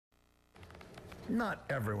Not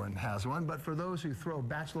everyone has one, but for those who throw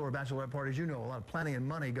bachelor or bachelorette parties, you know a lot of planning and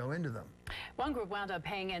money go into them. One group wound up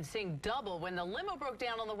paying and seeing double when the limo broke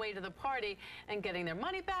down on the way to the party, and getting their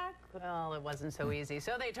money back, well, it wasn't so easy.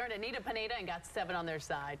 So they turned to Nina Pineda and got 7 on their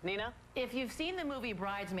side. Nina? If you've seen the movie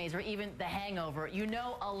Bridesmaids or even The Hangover, you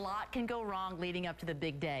know a lot can go wrong leading up to the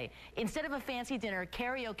big day. Instead of a fancy dinner,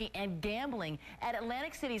 karaoke, and gambling at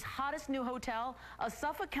Atlantic City's hottest new hotel, a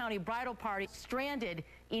Suffolk County bridal party stranded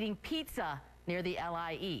eating pizza near the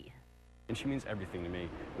LIE. And she means everything to me.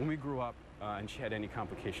 When we grew up and she had any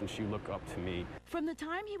complications, she looked up to me. From the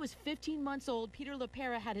time he was 15 months old, Peter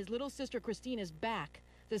LaPera had his little sister Christina's back.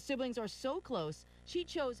 The siblings are so close, she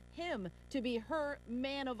chose him to be her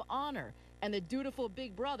man of honor. And the dutiful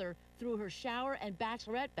big brother threw her shower and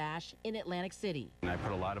bachelorette bash in Atlantic City. And I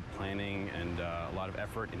put a lot of planning and a lot of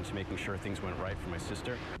effort into making sure things went right for my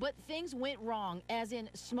sister. But things went wrong, as in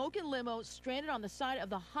smoking limo stranded on the side of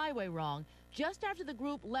the highway wrong just after the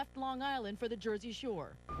group left Long Island for the Jersey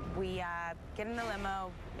Shore. We get in the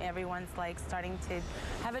limo, everyone's like starting to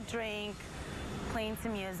have a drink, playing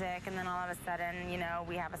some music, and then all of a sudden, you know,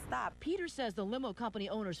 we have a stop. Peter says the limo company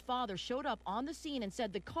owner's father showed up on the scene and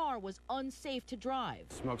said the car was unsafe to drive.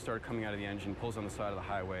 Smoke started coming out of the engine, pulls on the side of the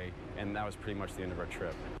highway, and that was pretty much the end of our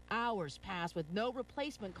trip. Hours passed with no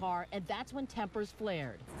replacement car, and that's when tempers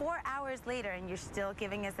flared. 4 hours later, and you're still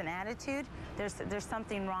giving us an attitude? There's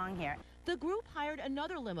something wrong here. The group hired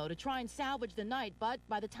another limo to try and salvage the night, but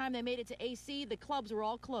by the time they made it to AC, the clubs were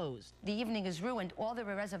all closed. The evening is ruined. All the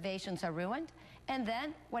reservations are ruined. And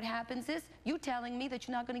then what happens is you telling me that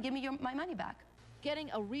you're not going to give me my money back.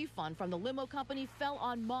 Getting a refund from the limo company fell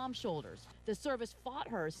on Mom's shoulders. The service fought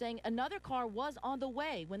her, saying another car was on the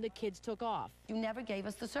way when the kids took off. You never gave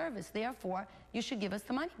us the service. Therefore, you should give us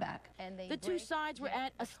the money back. And the two sides were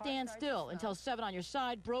at a standstill until 7 on Your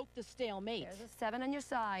Side broke the stalemate. The 7 on Your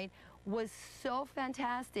Side was so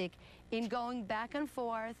fantastic in going back and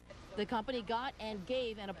forth. The company got and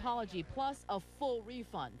gave an apology plus a full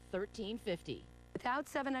refund, $13.50. Without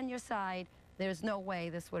 7 on Your Side, there's no way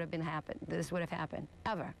this would have happened,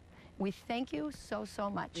 ever. We thank you so, so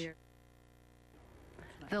much.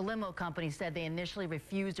 The limo company said they initially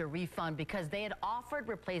refused a refund because they had offered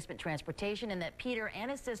replacement transportation and that Peter and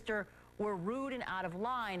his sister were rude and out of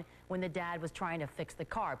line when the dad was trying to fix the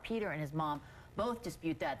car. Peter and his mom both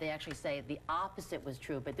dispute that. They actually say the opposite was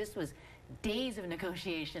true, but this was days of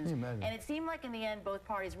negotiations, and it seemed like in the end both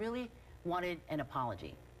parties really wanted an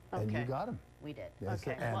apology. And you got him. We did. Yes,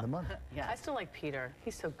 Okay. and the money. Yes. I still like Peter.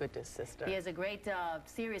 He's so good to his sister. He has a great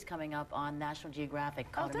series coming up on National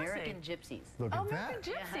Geographic called American Gypsies. Look at that.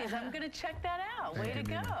 American Gypsies. I'm going to check that out. Way to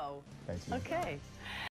go. Thank you. Okay.